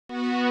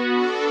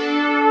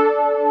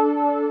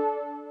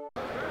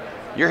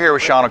You're here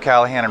with Sean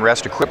O'Callahan and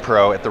Rest Equip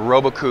Pro at the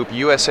Robot Coupe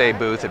USA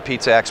booth at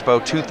Pizza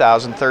Expo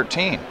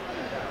 2013.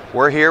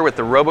 We're here with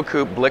the Robot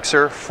Coupe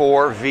Blixer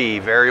 4V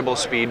variable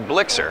speed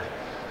blixer.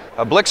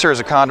 A blixer is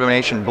a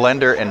combination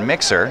blender and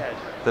mixer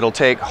that'll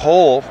take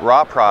whole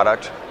raw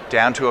product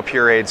down to a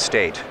pureed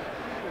state.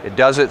 It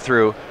does it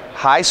through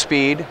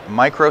high-speed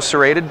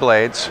micro-serrated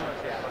blades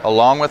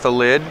along with a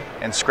lid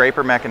and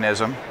scraper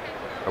mechanism.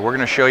 We're going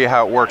to show you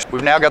how it works.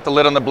 We've now got the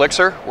lid on the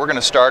blixer. We're going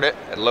to start it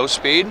at low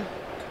speed.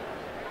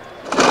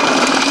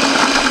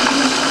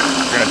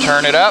 We're going to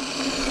turn it up.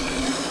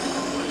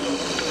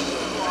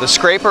 The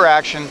scraper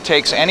action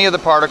takes any of the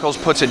particles,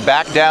 puts it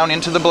back down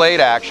into the blade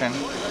action,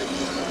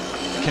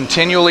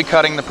 continually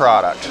cutting the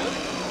product.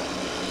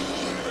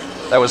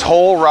 That was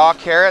whole raw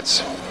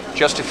carrots,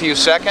 just a few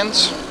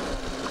seconds.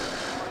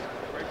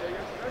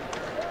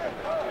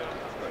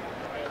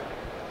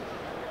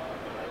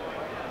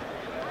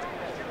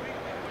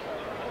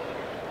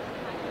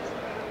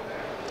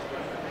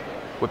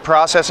 With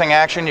processing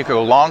action, you can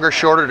go longer,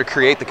 shorter to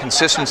create the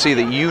consistency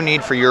that you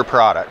need for your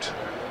product.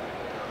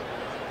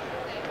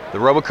 The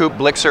Robot Coupe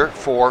Blixer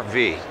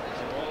 4V.